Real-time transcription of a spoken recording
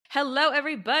Hello,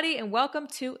 everybody, and welcome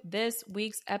to this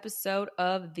week's episode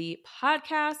of the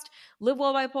podcast, Live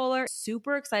Well Bipolar.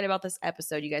 Super excited about this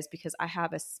episode, you guys, because I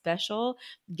have a special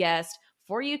guest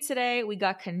for you today. We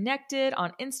got connected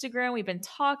on Instagram. We've been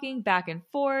talking back and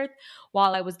forth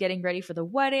while I was getting ready for the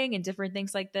wedding and different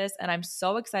things like this. And I'm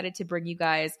so excited to bring you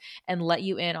guys and let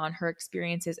you in on her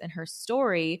experiences and her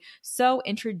story. So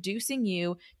introducing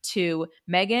you to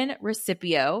Megan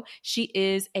Recipio. She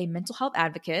is a mental health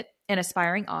advocate, an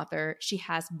aspiring author. She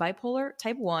has bipolar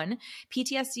type 1,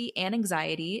 PTSD, and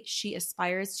anxiety. She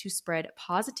aspires to spread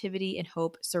positivity and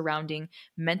hope surrounding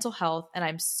mental health. And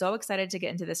I'm so excited to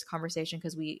get into this conversation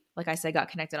because we, like I said, got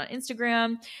connected on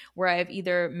Instagram, where I've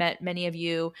either met many of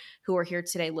you who are here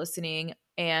today listening,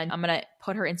 and I'm going to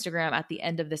put her Instagram at the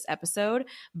end of this episode.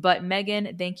 But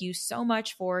Megan, thank you so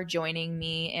much for joining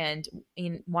me and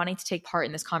wanting to take part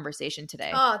in this conversation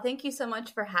today. Oh, thank you so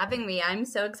much for having me. I'm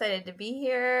so excited to be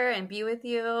here and be with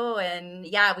you. And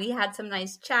yeah, we had some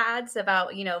nice chats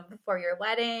about, before your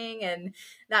wedding, and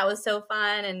that was so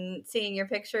fun. And seeing your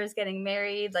pictures getting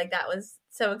married, that was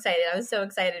so excited. I was so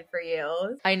excited for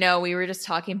you. I know, we were just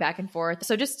talking back and forth.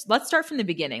 So just let's start from the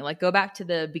beginning, go back to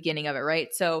the beginning of it, right?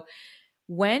 So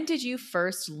when did you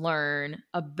first learn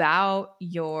about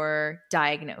your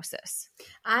diagnosis?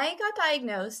 I got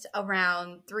diagnosed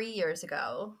around 3 years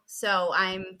ago. So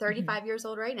I'm 35 years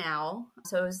old right now.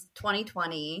 So it was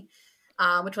 2020,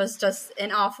 which was just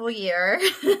an awful year,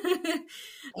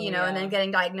 and then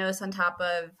getting diagnosed on top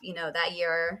of, that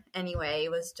year anyway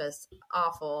was just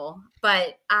awful.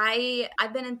 But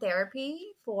I've been in therapy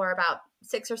for about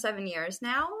 6 or 7 years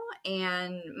now.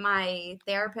 And my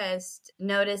therapist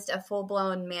noticed a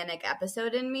full-blown manic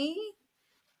episode in me.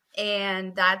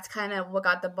 And that's kind of what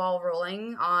got the ball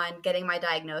rolling on getting my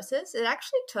diagnosis.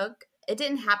 It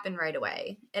didn't happen right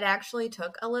away. It actually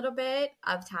took a little bit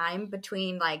of time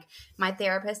between my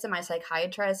therapist and my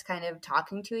psychiatrist kind of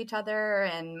talking to each other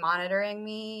and monitoring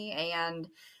me, and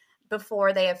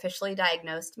before they officially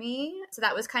diagnosed me. So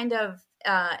that was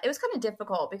it was kind of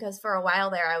difficult because for a while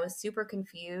there I was super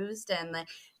confused and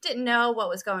didn't know what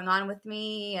was going on with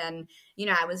me. And,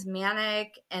 I was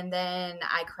manic, and then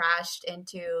I crashed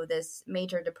into this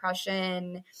major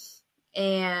depression.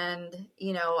 And,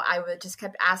 I would just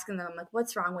kept asking them,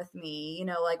 what's wrong with me?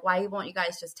 Why won't you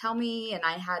guys just tell me? And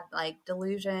I had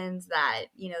delusions that,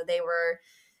 they were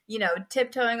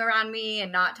tiptoeing around me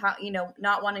and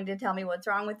not wanting to tell me what's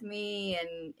wrong with me.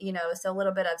 And, so a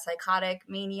little bit of psychotic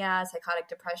mania, psychotic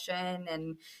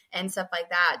depression and stuff like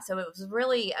that. So it was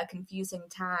really a confusing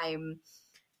time.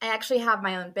 I actually have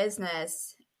my own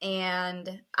business,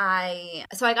 and I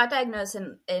got diagnosed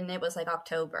and it was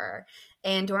October.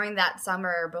 And during that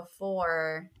summer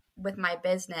before with my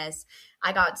business,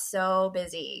 I got so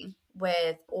busy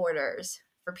with orders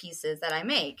for pieces that I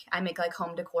make. I make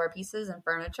home decor pieces and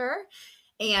furniture.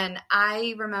 And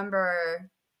I remember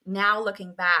now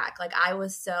looking back, I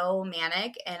was so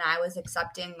manic, and I was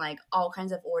accepting all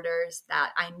kinds of orders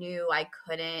that I knew I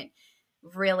couldn't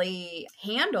really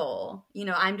handle.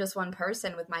 I'm just one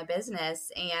person with my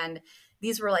business, and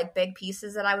these were big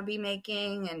pieces that I would be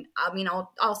making, and I mean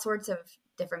all sorts of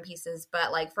different pieces,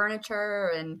 but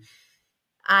furniture, and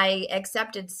I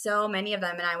accepted so many of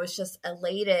them, and I was just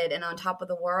elated and on top of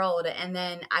the world. And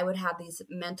then I would have these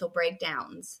mental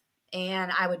breakdowns,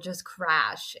 and I would just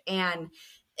crash. And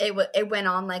it went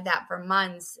on like that for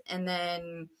months. And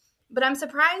then, but I'm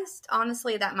surprised,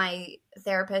 honestly, that my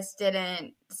therapist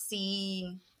didn't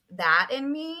see that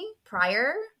in me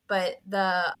prior. But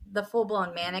the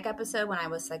full-blown manic episode when I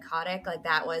was psychotic,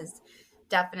 that was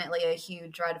definitely a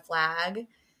huge red flag.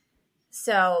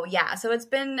 So, yeah, so it's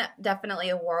been definitely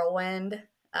a whirlwind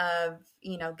of,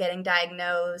 getting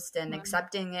diagnosed and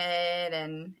accepting it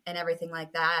and everything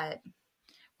like that.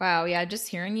 Wow. Yeah. Just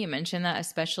hearing you mention that,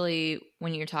 especially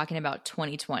when you're talking about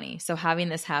 2020. So having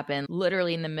this happen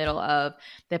literally in the middle of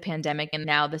the pandemic, and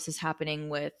now this is happening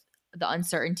with the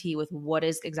uncertainty with what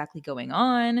is exactly going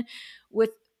on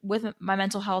with my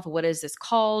mental health. What is this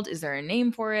called? Is there a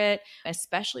name for it?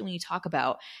 Especially when you talk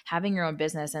about having your own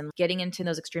business and getting into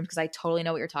those extremes, because I totally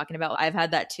know what you're talking about. I've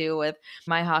had that too with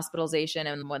my hospitalization,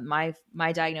 and when my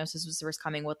diagnosis was first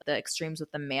coming, with the extremes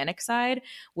with the manic side,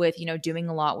 with, doing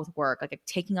a lot with work,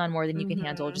 taking on more than you can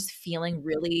handle, just feeling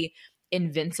really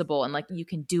invincible and you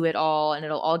can do it all and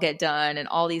it'll all get done and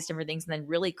all these different things, and then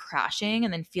really crashing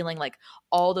and then feeling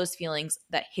all those feelings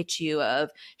that hit you of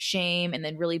shame, and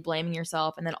then really blaming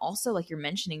yourself. And then also, you're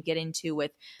mentioning, get into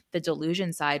with the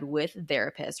delusion side with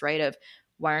therapists, right? Of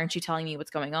why aren't you telling me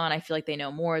what's going on? I feel like they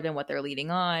know more than what they're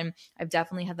leading on. I've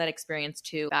definitely had that experience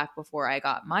too back before I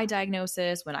got my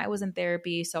diagnosis when I was in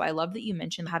therapy. So I love that you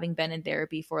mentioned having been in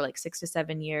therapy for like 6 to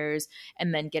 7 years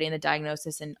and then getting the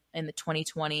diagnosis in the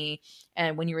 2020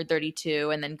 and when you were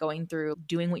 32 and then going through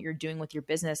doing what you're doing with your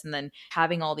business and then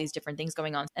having all these different things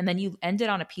going on. And then you ended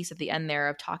on a piece at the end there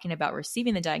of talking about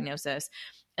receiving the diagnosis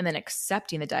and then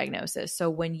accepting the diagnosis. So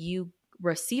when you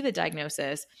receive the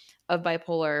diagnosis of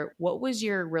bipolar, what was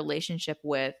your relationship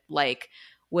with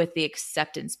the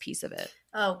acceptance piece of it?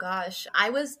 Oh gosh, I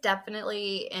was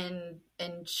definitely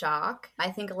in shock.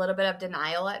 I think a little bit of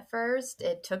denial at first.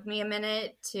 It took me a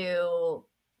minute to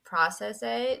process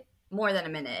it. More than a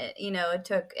minute. It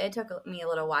took me a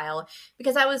little while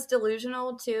because I was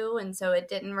delusional too, and so it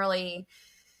didn't really,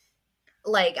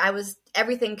 like,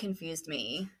 everything confused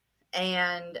me.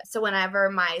 And so whenever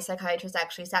my psychiatrist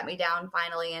actually sat me down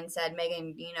finally and said,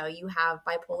 Megan, you have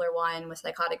bipolar 1 with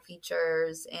psychotic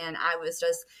features, and I was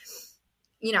just,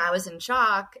 I was in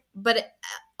shock, but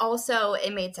also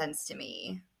it made sense to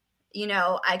me.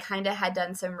 I kind of had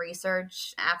done some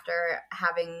research after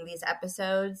having these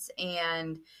episodes,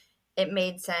 and it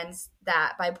made sense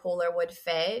that bipolar would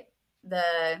fit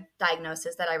the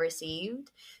diagnosis that I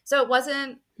received. So it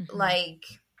wasn't like,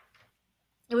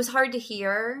 it was hard to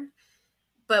hear,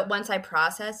 but once I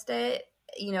processed it,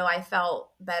 I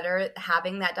felt better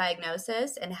having that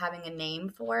diagnosis and having a name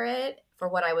for it, for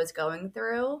what I was going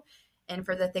through and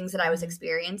for the things that I was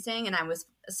experiencing. And I was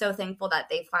so thankful that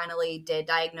they finally did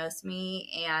diagnose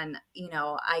me, and,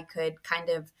 I could kind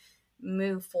of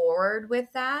move forward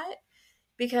with that,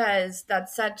 because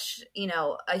that's such,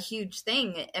 a huge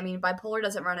thing. I mean, bipolar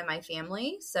doesn't run in my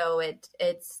family, so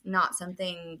it's not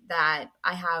something that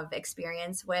I have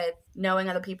experience with knowing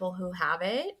other people who have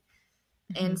it.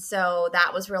 And so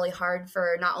that was really hard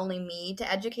for not only me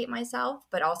to educate myself,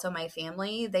 but also my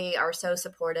family. They are so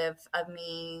supportive of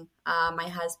me. My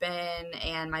husband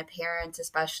and my parents,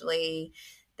 especially,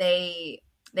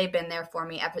 they've been there for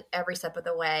me every step of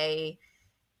the way.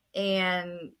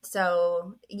 And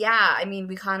so, yeah, I mean,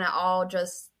 we kind of all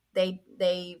just,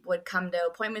 they would come to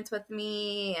appointments with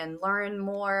me and learn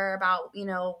more about,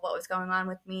 what was going on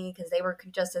with me, because they were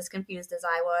just as confused as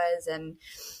I was, and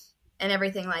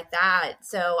everything like that.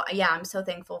 So, yeah, I'm so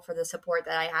thankful for the support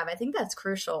that I have. I think that's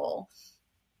crucial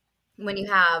when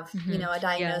you have, a Yeah.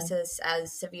 diagnosis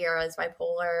as severe as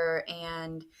bipolar,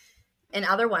 and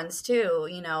other ones too,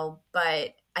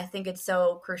 but I think it's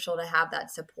so crucial to have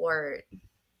that support.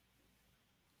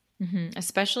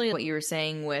 Especially what you were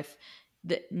saying with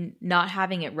not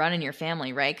having it run in your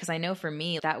family, right? Because I know for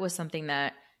me, that was something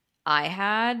that I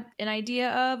had an idea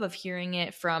of hearing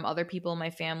it from other people in my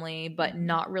family, but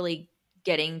not really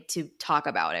getting to talk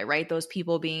about it, right? Those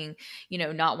people being,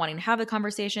 not wanting to have the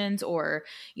conversations, or,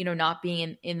 not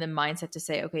being in the mindset to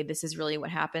say, okay, this is really what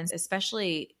happens,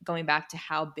 especially going back to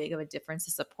how big of a difference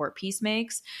the support piece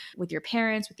makes with your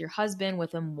parents, with your husband, with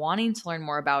them wanting to learn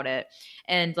more about it.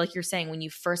 And like you're saying, when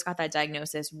you first got that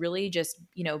diagnosis, really just,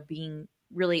 being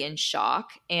really in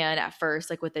shock. And at first,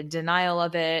 like with the denial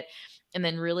of it, and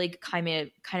then really kind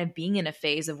of being in a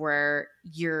phase of where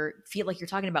you feel like you're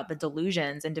talking about the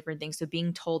delusions and different things. So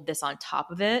being told this on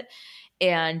top of it,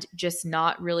 and just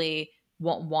not really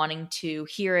wanting to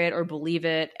hear it or believe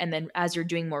it. And then as you're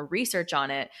doing more research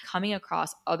on it, coming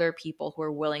across other people who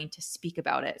are willing to speak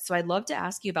about it. So I'd love to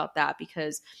ask you about that,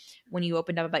 because when you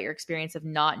opened up about your experience of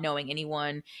not knowing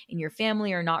anyone in your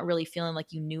family, or not really feeling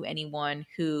like you knew anyone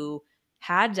who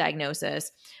had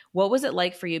diagnosis, what was it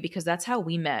like for you? Because that's how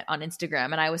we met on Instagram.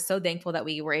 And I was so thankful that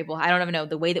we were able, I don't even know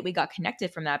the way that we got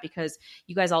connected from that, because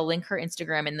you guys, I'll link her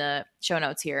Instagram in the show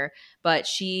notes here, but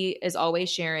she is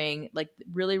always sharing like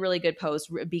really, really good posts,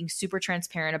 being super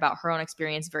transparent about her own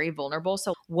experience, very vulnerable.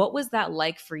 So what was that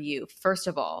like for you, first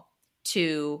of all,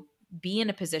 to be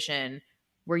in a position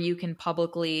where you can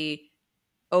publicly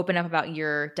open up about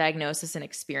your diagnosis and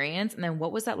experience? And then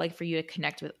what was that like for you to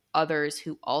connect with others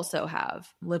who also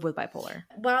live with bipolar?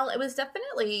 Well, it was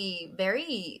definitely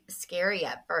very scary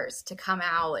at first to come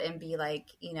out and be like,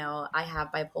 I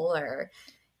have bipolar.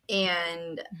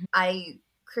 And I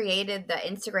created the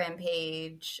Instagram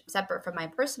page separate from my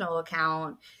personal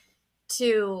account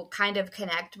to kind of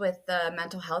connect with the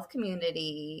mental health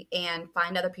community and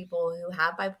find other people who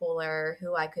have bipolar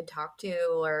who I could talk to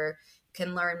or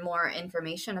can learn more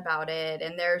information about it.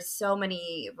 And there's so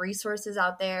many resources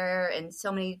out there, and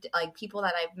so many like people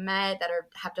that I've met that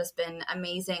have just been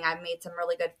amazing. I've made some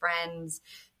really good friends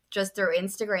just through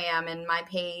Instagram and my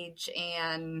page,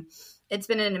 and it's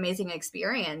been an amazing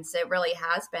experience. It really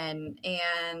has been.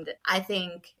 And I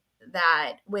think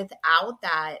that without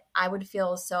that, I would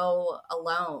feel so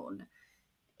alone.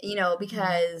 Mhm.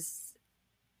 because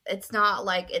it's not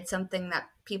like it's something that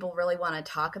people really want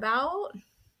to talk about.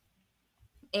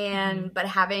 And Mhm. but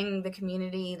having the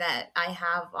community that I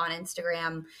have on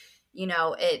Instagram,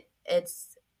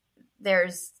 it's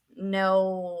there's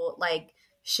no like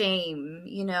shame,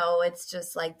 it's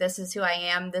just like, this is who I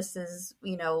am, this is,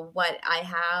 what I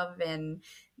have, and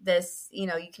this, you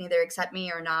can either accept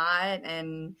me or not.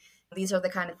 And these are the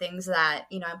kind of things that,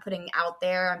 I'm putting out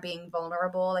there. I'm being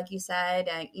vulnerable, like you said.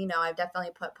 And, I've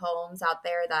definitely put poems out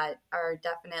there that are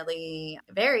definitely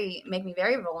make me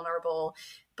very vulnerable,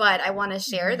 but I want to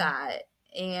share Mhm. that.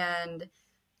 And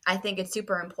I think it's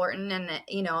super important. And,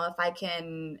 if I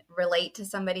can relate to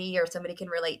somebody or somebody can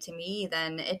relate to me,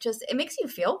 then it makes you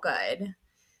feel good.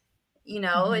 It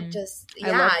Mhm. just, I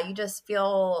love yeah, you just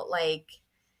feel like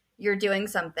you're doing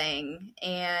something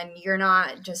and you're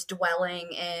not just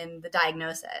dwelling in the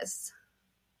diagnosis.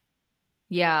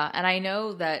 Yeah. And I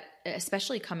know that,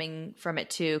 especially coming from it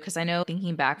too, because I know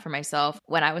thinking back for myself,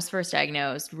 when I was first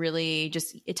diagnosed, really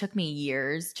just it took me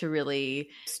years to really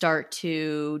start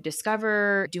to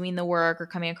discover doing the work or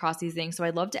coming across these things. So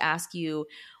I'd love to ask you,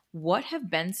 what have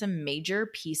been some major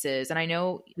pieces? And I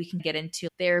know we can get into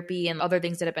therapy and other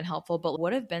things that have been helpful, but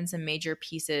what have been some major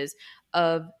pieces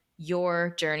of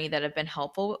your journey that have been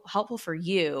helpful for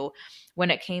you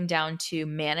when it came down to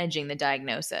managing the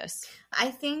diagnosis? I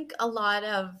think a lot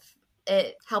of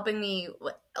it helping me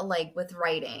like with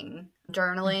writing, Mhm.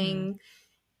 journaling,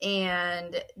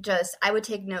 and just I would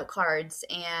take note cards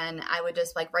and I would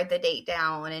just like write the date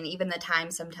down and even the time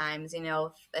sometimes,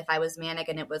 if I was manic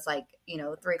and it was like,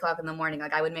 3 o'clock in the morning,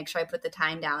 like I would make sure I put the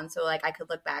time down so like I could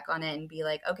look back on it and be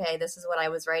like, okay, this is what I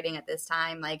was writing at this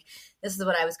time, like this is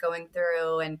what I was going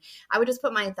through. And I would just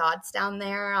put my thoughts down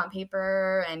there on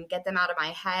paper and get them out of my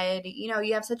head. You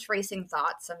have such racing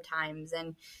thoughts sometimes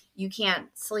and you can't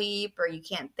sleep or you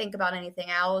can't think about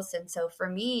anything else. And so for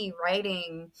me,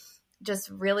 writing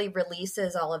just really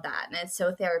releases all of that. And it's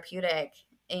so therapeutic.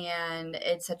 And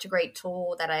it's such a great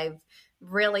tool that I've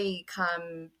really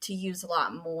come to use a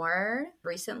lot more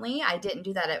recently. I didn't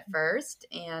do that at first.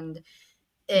 And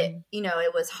Mhm.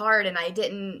 it was hard. And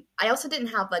I also didn't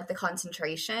have like the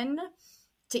concentration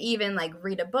to even like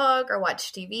read a book or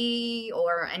watch TV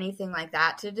or anything like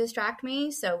that to distract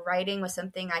me. So writing was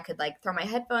something I could like throw my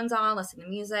headphones on, listen to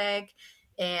music,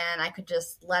 and I could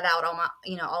just let out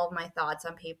all of my thoughts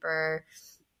on paper.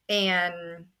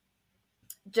 And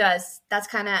just that's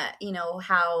kind of,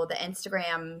 how the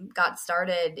Instagram got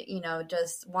started,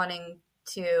 just wanting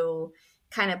to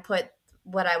kind of put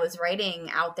what I was writing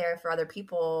out there for other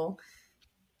people.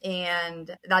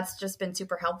 And that's just been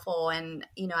super helpful. And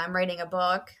I'm writing a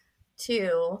book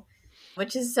too,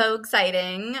 which is so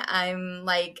exciting.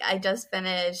 I just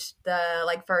finished the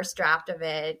like first draft of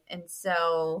it, and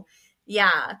so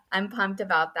yeah, I'm pumped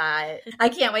about that. I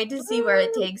can't wait to see where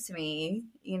it Woo! takes me,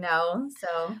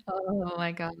 so Oh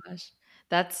my gosh.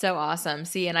 That's so awesome.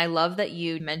 See, and I love that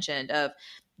you mentioned of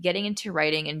getting into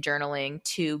writing and journaling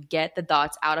to get the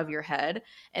thoughts out of your head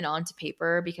and onto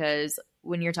paper, because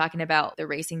when you're talking about the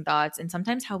racing thoughts and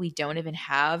sometimes how we don't even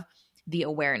have the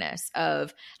awareness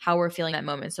of how we're feeling that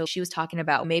moment. So she was talking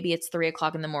about maybe it's 3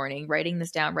 o'clock in the morning, writing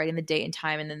this down, writing the date and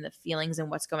time, and then the feelings and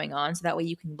what's going on. So that way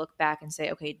you can look back and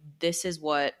say, okay, this is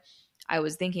what I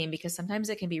was thinking, because sometimes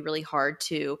it can be really hard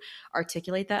to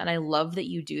articulate that. And I love that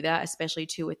you do that, especially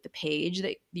too with the page,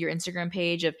 that your Instagram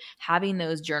page, of having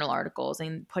those journal articles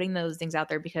and putting those things out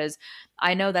there, because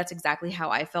I know that's exactly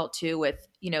how I felt too with,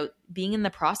 being in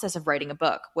the process of writing a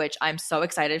book, which I'm so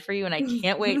excited for you. And I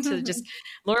can't wait to just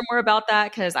learn more about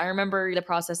that, because I remember the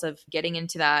process of getting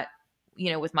into that.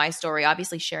 With my story,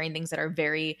 obviously sharing things that are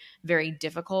very, very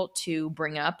difficult to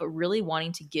bring up, but really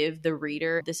wanting to give the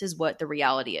reader, this is what the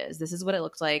reality is. This is what it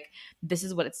looks like. This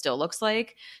is what it still looks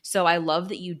like. So I love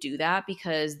that you do that,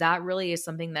 because that really is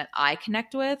something that I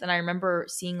connect with. And I remember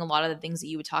seeing a lot of the things that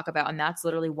you would talk about. And that's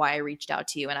literally why I reached out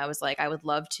to you. And I was like, I would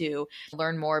love to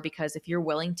learn more, because if you're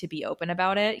willing to be open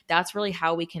about it, that's really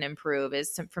how we can improve,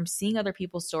 is from seeing other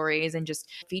people's stories and just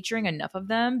featuring enough of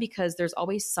them, because there's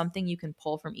always something you can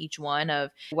pull from each one,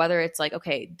 of whether it's like,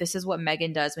 okay, this is what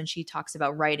Megan does when she talks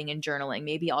about writing and journaling.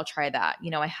 Maybe I'll try that.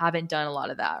 I haven't done a lot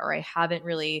of that, or I haven't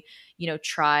really,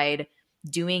 tried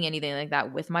doing anything like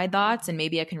that with my thoughts, and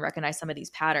maybe I can recognize some of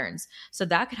these patterns. So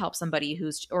that could help somebody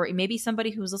or maybe somebody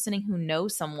who's listening who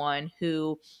knows someone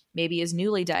who maybe is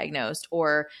newly diagnosed,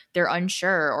 or they're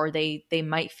unsure, or they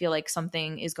might feel like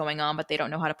something is going on but they don't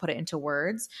know how to put it into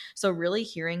words. So really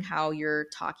hearing how you're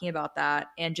talking about that,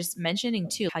 and just mentioning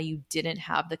too how you didn't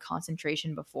have the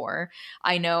concentration before.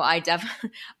 I know I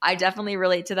definitely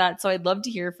relate to that. So I'd love to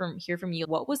hear from you.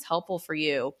 What was helpful for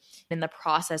you in the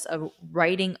process of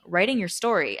writing your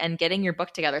story and getting your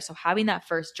book together? So having that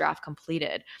first draft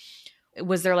completed,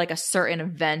 was there like a certain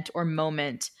event or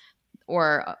moment,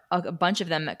 or a bunch of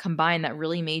them that combined, that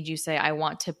really made you say, I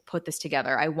want to put this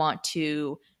together, I want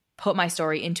to put my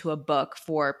story into a book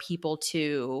for people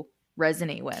to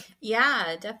resonate with?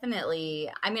 Yeah,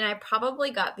 definitely. I mean, I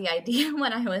probably got the idea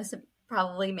when I was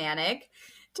probably manic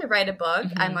to write a book.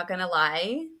 I'm Mm-hmm. not going to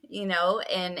lie,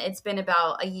 and it's been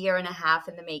about a year and a half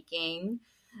in the making,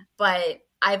 but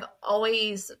I've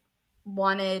always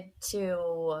wanted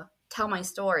to tell my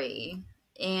story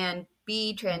and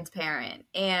be transparent.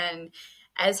 And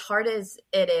as hard as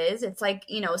it is, it's like,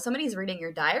 somebody's reading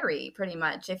your diary pretty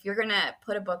much. If you're going to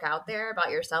put a book out there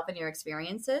about yourself and your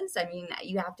experiences, I mean,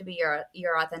 you have to be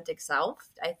your authentic self.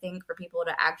 I think for people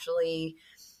to actually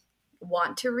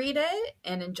want to read it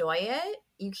and enjoy it,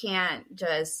 you can't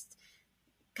just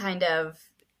kind of,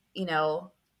 you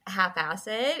know, half-ass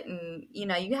it. And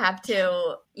you have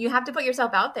to put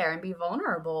yourself out there and be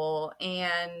vulnerable.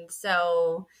 And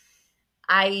so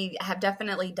I have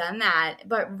definitely done that.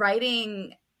 But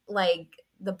writing like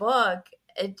the book,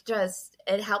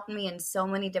 it helped me in so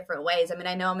many different ways. I mean,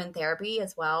 I know I'm in therapy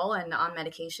as well and on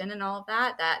medication and all of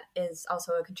that. That is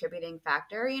also a contributing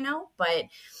factor, but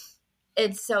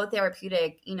it's so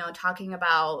therapeutic, talking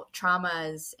about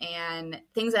traumas and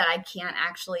things that I can't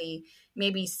actually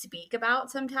maybe speak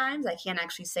about sometimes. I can't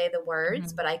actually say the words,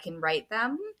 Mm-hmm. but I can write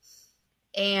them.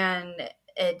 And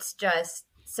it's just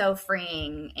so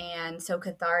freeing and so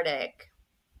cathartic.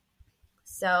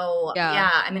 So, Yeah.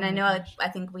 yeah, I mean, Oh I my know, gosh. I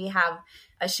think we have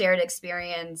a shared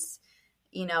experience,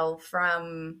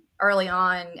 from early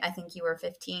on. I think you were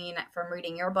 15 from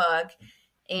reading your book,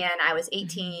 and I was Mm-hmm.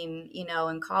 18,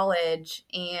 in college.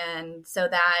 And so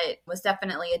that was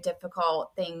definitely a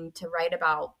difficult thing to write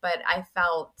about, but I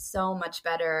felt so much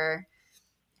better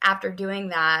after doing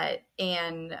that.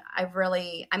 And I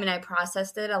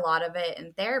processed it, a lot of it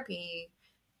in therapy,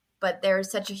 but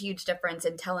there's such a huge difference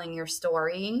in telling your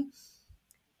story.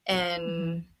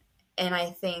 And Mm-hmm. I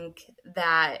think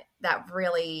that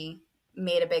really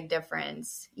made a big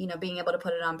difference, being able to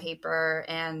put it on paper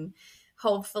and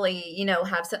hopefully,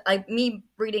 have some, like me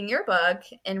reading your book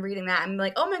and reading that, I'm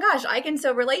like, oh my gosh, I can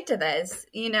so relate to this,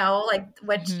 like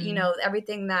which, Mm-hmm.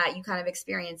 everything that you kind of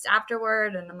experienced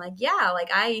afterward. And I'm like, yeah, like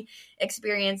I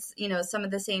experienced, some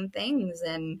of the same things.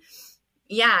 And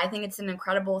yeah, I think it's an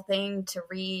incredible thing to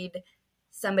read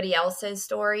somebody else's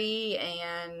story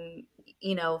and,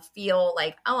 feel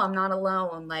like, oh, I'm not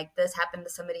alone. Like this happened to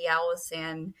somebody else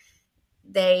and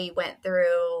they went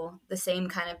through the same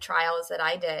kind of trials that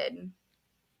I did.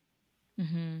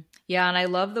 Mm-hmm. Yeah, and I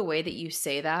love the way that you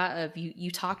say that. Of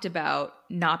you talked about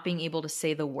not being able to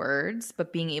say the words,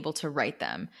 but being able to write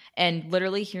them. And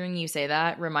literally hearing you say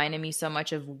that reminded me so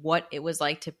much of what it was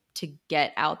like to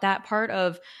get out that part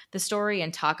of the story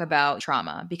and talk about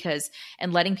trauma, because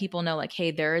and letting people know like,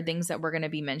 hey, there are things that we're going to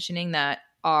be mentioning that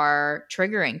are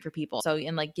triggering for people. So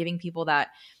and like giving people that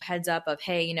heads up of,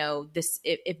 hey, this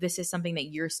if this is something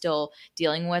that you're still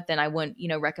dealing with, then I wouldn't,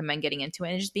 recommend getting into it,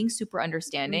 and just being super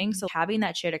understanding. Mhm. So having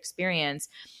that shared experience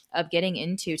of getting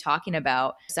into talking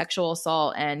about sexual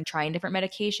assault and trying different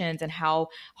medications and how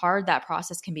hard that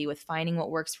process can be with finding what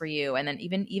works for you. And then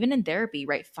even in therapy,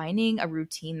 right? Finding a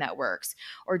routine that works,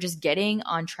 or just getting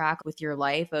on track with your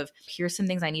life of, here's some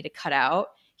things I need to cut out.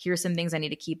 Here's some things I need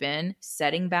to keep in,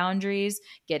 setting boundaries,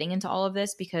 getting into all of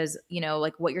this, because,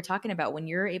 like what you're talking about, when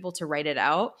you're able to write it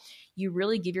out, you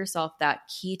really give yourself that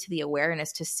key to the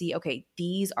awareness to see, okay,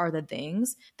 these are the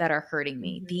things that are hurting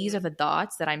me. These are Mhm. the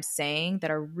thoughts that I'm saying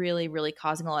that are really, really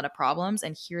causing a lot of problems.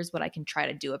 And here's what I can try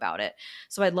to do about it.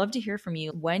 So I'd love to hear from you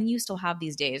when you still have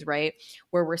these days, right?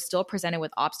 Where we're still presented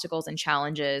with obstacles and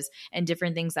challenges and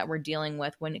different things that we're dealing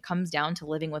with when it comes down to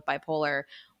living with bipolar.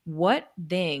 What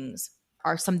things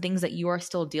are some things that you are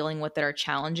still dealing with that are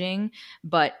challenging,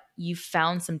 but you've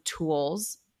found some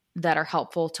tools that are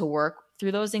helpful to work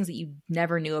through those things that you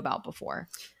never knew about before?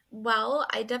 Well,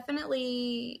 I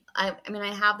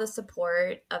have the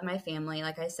support of my family,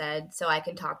 like I said, so I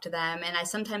can talk to them. And I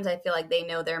feel like they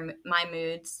know my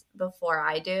moods before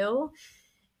I do.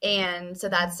 And so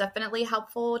that's definitely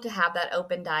helpful to have that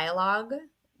open dialogue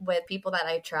with people that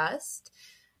I trust.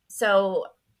 So,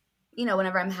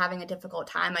 whenever I'm having a difficult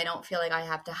time, I don't feel like I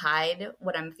have to hide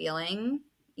what I'm feeling.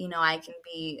 I can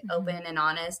be Mm-hmm. open and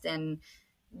honest and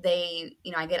they,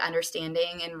 I get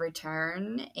understanding in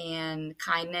return and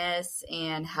kindness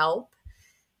and help.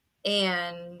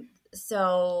 And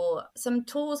so some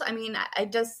tools,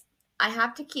 I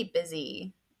have to keep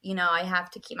busy. I have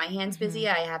to keep my hands Mm-hmm. busy.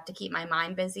 I have to keep my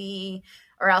mind busy,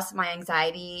 or else my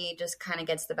anxiety just kind of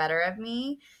gets the better of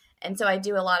me. And so I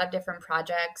do a lot of different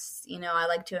projects. I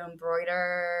like to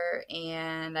embroider,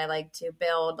 and I like to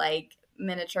build like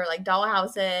miniature like doll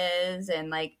houses and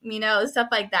like, stuff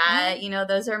like that. Oh.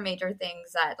 Those are major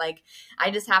things that like I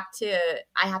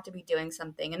have to be doing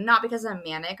something, and not because I'm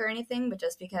manic or anything, but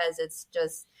just because it's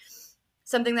just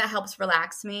something that helps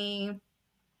relax me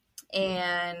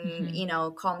and,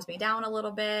 Mm-hmm. calms me down a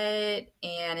little bit.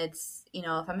 And it's,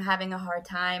 if I'm having a hard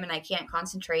time and I can't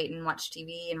concentrate and watch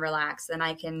TV and relax, then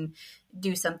I can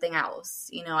do something else.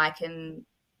 I can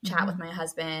chat with Mm-hmm. my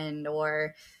husband,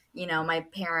 or, my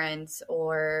parents,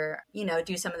 or,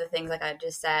 do some of the things like I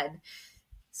just said.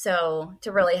 So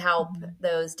to really help Mm-hmm.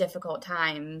 those difficult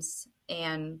times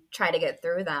and try to get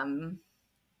through them.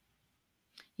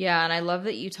 Yeah, and I love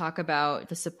that you talk about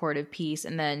the supportive piece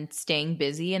and then staying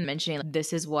busy and mentioning like,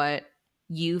 this is what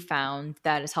you found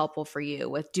that is helpful for you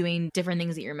with doing different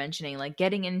things that you're mentioning, like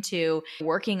getting into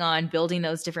working on building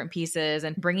those different pieces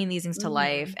and bringing these things to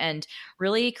life Mm-hmm. and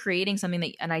really creating something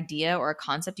that an idea or a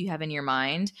concept you have in your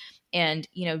mind. And,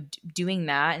 doing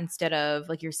that instead of,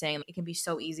 like you're saying, it can be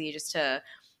so easy just to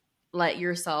let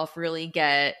yourself really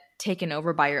get taken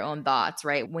over by your own thoughts,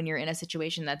 right? When you're in a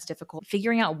situation that's difficult,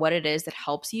 figuring out what it is that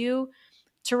helps you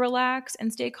to relax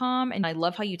and stay calm. And I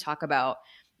love how you talk about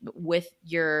with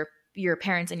your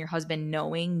parents and your husband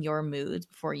knowing your moods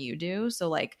before you do. So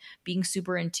like being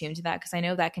super in tune to that, because I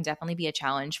know that can definitely be a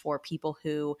challenge for people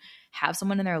who have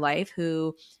someone in their life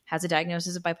who has a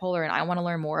diagnosis of bipolar, and I want to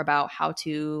learn more about how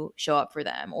to show up for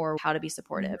them or how to be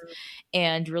supportive. Mm-hmm.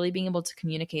 And really being able to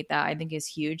communicate that, I think, is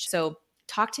huge. So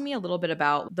talk to me a little bit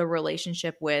about the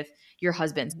relationship with your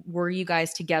husband. Were you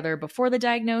guys together before the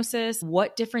diagnosis?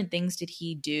 What different things did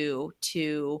he do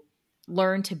to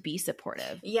learn to be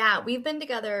supportive? Yeah, we've been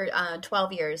together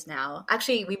 12 years now.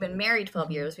 Actually, we've been married 12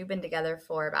 Mm-hmm. years. We've been together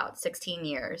for about 16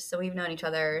 years. So we've known each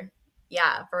other,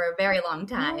 yeah, for a very long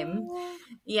time. Oh,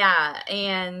 Yeah.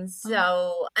 And oh.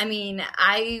 so,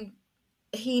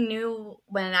 he knew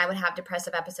when I would have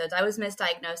depressive episodes. I was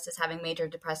misdiagnosed as having major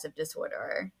depressive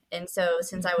disorder. And so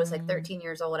since I was like Mm-hmm. 13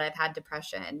 years old, I've had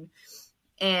depression.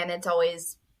 And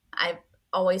I've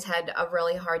always had a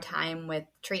really hard time with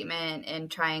treatment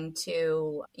and trying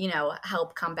to,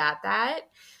 help combat that.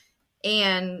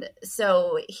 And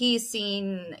so he's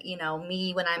seen,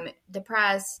 me when I'm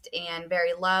depressed and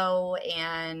very low.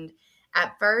 And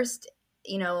at first,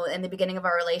 in the beginning of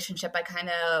our relationship, I kind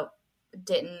of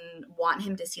didn't want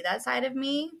him to see that side of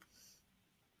me.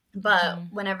 But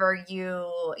Mm-hmm. whenever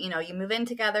you move in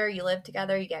together, you live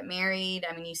together, you get married,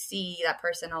 you see that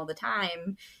person all the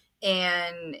time.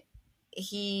 And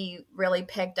he really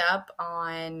picked up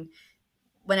on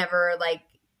whenever, like,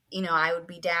 I would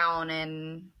be down,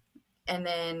 and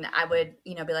then I would,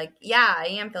 be like, yeah, I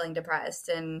am feeling depressed.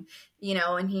 And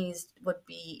he would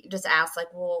be just ask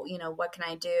like, well, what can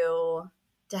I do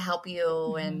to help you?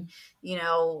 Mm-hmm. And, you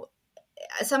know,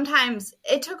 sometimes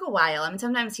it took a while.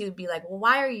 Sometimes he would be like, well,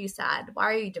 why are you sad? Why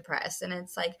are you depressed? And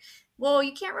it's like, well,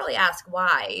 you can't really ask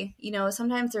why.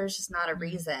 Sometimes there's just not a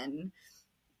reason.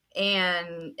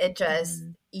 And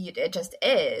Mm-hmm. it just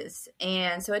is.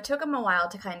 And so it took him a while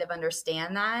to kind of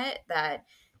understand that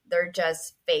they're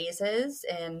just phases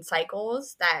and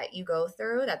cycles that you go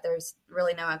through, that there's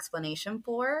really no explanation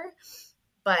for.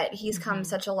 But he's come Mm-hmm.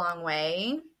 such a long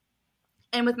way.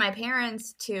 And with my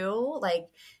parents too, like,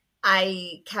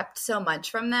 I kept so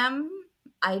much from them.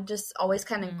 I just always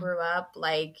kind of Mm-hmm. grew up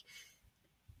like,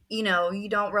 you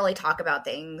don't really talk about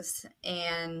things.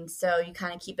 And so you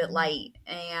kind of keep it light.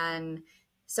 And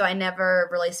so I never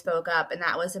really spoke up. And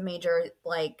that was a major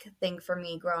like thing for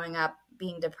me growing up,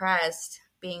 being depressed,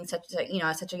 being at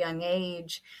such a young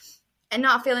age, and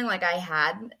not feeling like I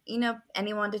had,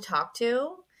 anyone to talk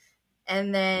to.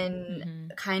 And then Mm-hmm.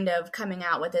 kind of coming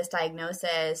out with this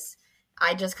diagnosis,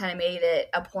 I just kind of made it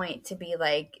a point to be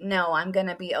like, no, I'm going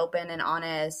to be open and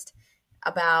honest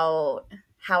about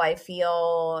how I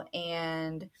feel,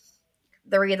 and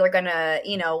they're either going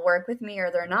to, work with me or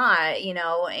they're not,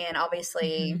 and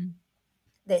obviously Mm-hmm.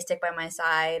 they stick by my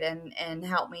side and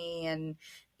help me. And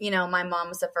my mom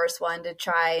was the first one to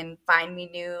try and find me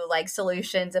new like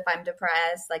solutions if I'm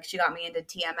depressed. Like, she got me into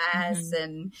TMS Mm-hmm.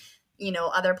 and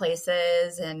other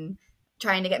places, and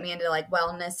trying to get me into like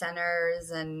wellness centers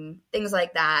and things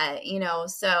like that.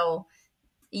 So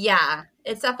yeah,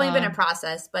 it's definitely been a Um,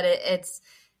 process, but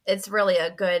it's really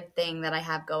a good thing that I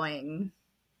have going.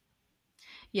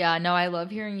 Yeah, no, I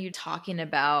love hearing you talking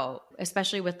about,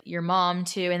 especially with your mom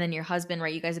too, and then your husband,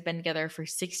 right? You guys have been together for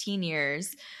 16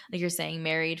 years. Like you're saying,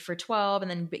 married for 12,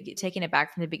 and then taking it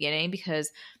back from the beginning.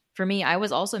 Because for me, I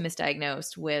was also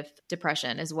misdiagnosed with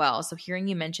depression as well. So hearing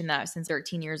you mention that since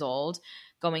 13 years old,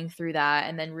 going through that,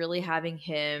 and then really having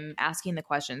him asking the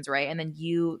questions, right? And then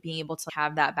you being able to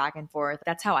have that back and forth.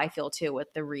 That's how I feel too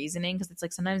with the reasoning. Because it's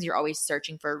like sometimes you're always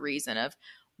searching for a reason of,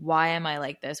 why am I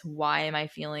like this? Why am I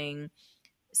feeling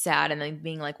sad, and then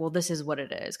being like, well, this is what it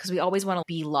is, because we always want to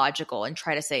be logical and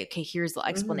try to say, okay, here's the Mm-hmm.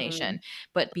 explanation.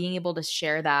 But being able to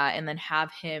share that and then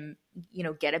have him,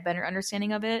 get a better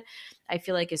understanding of it, I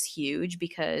feel like is huge,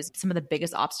 because some of the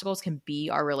biggest obstacles can be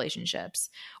our relationships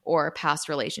or past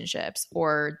relationships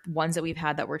or ones that we've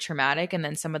had that were traumatic, and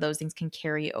then some of those things can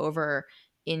carry over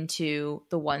into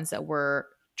the ones that we're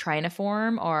trying to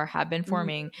form or have been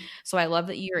forming. Mm-hmm. So I love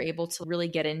that you're able to really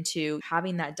get into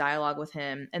having that dialogue with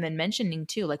him, and then mentioning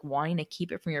too, like wanting to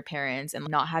keep it from your parents and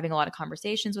not having a lot of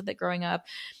conversations with it growing up,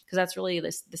 because that's really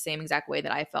the same exact way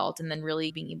that I felt. And then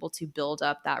really being able to build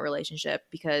up that relationship,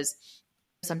 because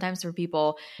sometimes for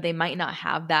people, they might not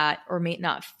have that or may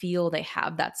not feel they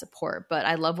have that support. But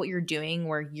I love what you're doing,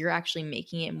 where you're actually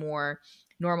making it more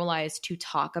normalized to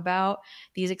talk about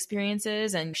these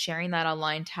experiences and sharing that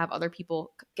online to have other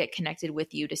people get connected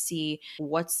with you to see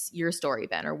what's your story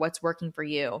been or what's working for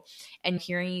you. And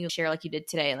hearing you share like you did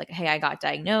today, like, hey, I got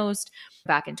diagnosed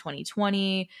back in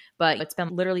 2020, but it's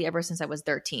been literally ever since I was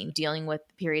 13, dealing with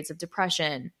periods of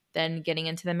depression, then getting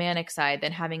into the manic side,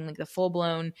 then having like the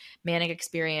full-blown manic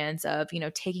experience of,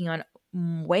 taking on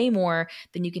way more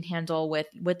than you can handle with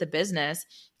the business.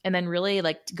 And then really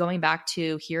like going back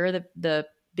to, here are the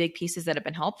big pieces that have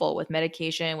been helpful, with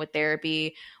medication, with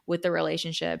therapy, with the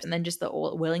relationships, and then just the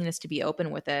willingness to be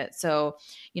open with it. So,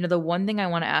 the one thing I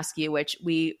want to ask you, which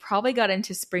we probably got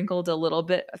into sprinkled a little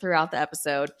bit throughout the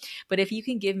episode, but if you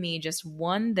can give me just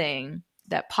one thing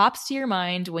that pops to your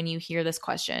mind when you hear this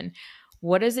question,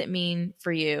 what does it mean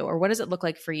for you, or what does it look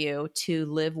like for you to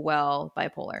live well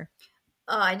bipolar?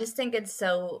 Oh, I just think it's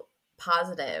so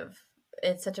positive.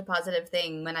 It's such a positive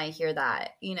thing when I hear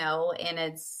that, and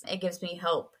it gives me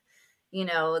hope,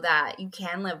 that you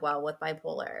can live well with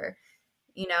bipolar.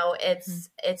 Mhm.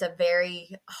 It's a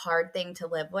very hard thing to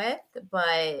live with,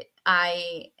 but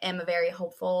I am a very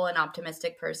hopeful and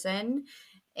optimistic person.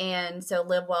 And so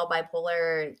live well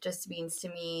bipolar just means to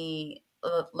me,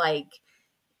 like,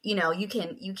 you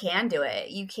can do it.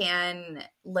 You can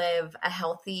live a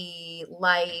healthy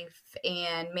life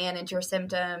and manage your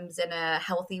symptoms in a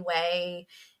healthy way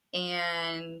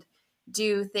and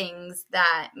do things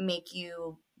that make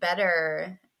you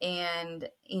better, and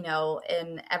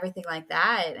everything like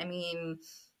that. I mean,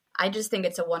 I just think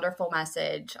it's a wonderful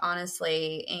message,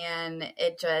 honestly. And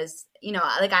it just,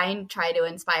 like, I try to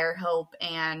inspire hope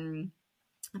and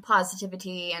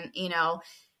positivity, and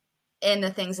in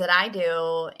the things that I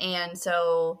do. And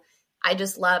so I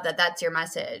just love that that's your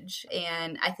message.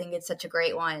 And I think it's such a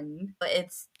great one. But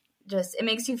it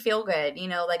makes you feel good,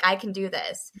 like, I can do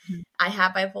this. Mhm. I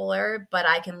have bipolar, but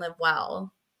I can live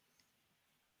well.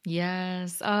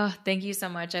 Yes. Oh, thank you so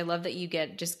much. I love that you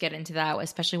get into that,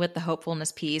 especially with the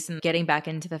hopefulness piece and getting back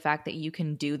into the fact that you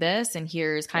can do this. And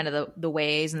here's kind of the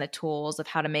ways and the tools of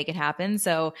how to make it happen.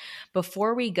 So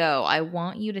before we go, I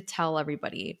want you to tell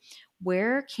everybody,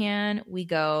 where can we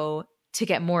go to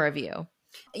get more of you?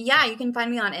 Yeah, you can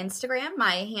find me on Instagram.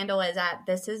 My handle is at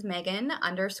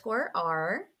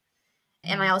thisismegan_r.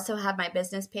 And I Mhm. also have my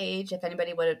business page. If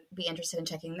anybody would be interested in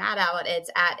checking that out, it's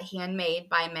at Handmade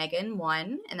by Megan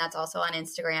 1, and that's also on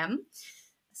Instagram.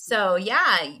 So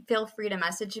yeah, feel free to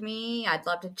message me. I'd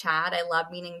love to chat. I love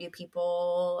meeting new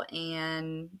people,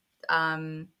 and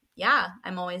yeah,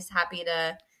 I'm always happy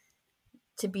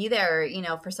to be there,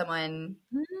 for someone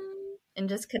Mm. and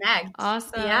just connect.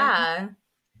 Awesome. Yeah.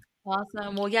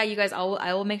 Awesome. Well, yeah, you guys,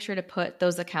 I will make sure to put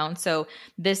those accounts. So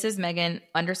this is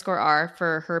Megan_R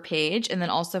for her page, and then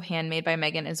also Handmade by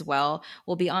Megan as well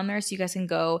will be on there. So you guys can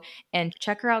go and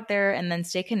check her out there and then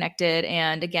stay connected.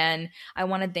 And again, I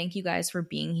want to thank you guys for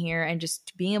being here and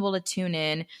just being able to tune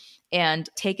in and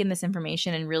take in this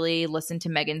information and really listen to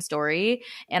Megan's story.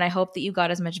 And I hope that you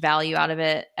got as much value out of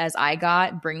it as I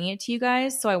got bringing it to you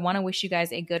guys. So I want to wish you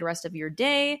guys a good rest of your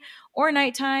day or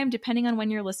nighttime, depending on when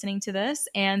you're listening to this,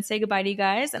 and say goodbye to you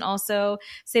guys, and also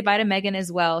say bye to Megan as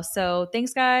well. So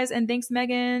thanks, guys, and thanks,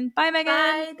 Megan. Bye, Megan.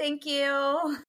 Bye. Thank you.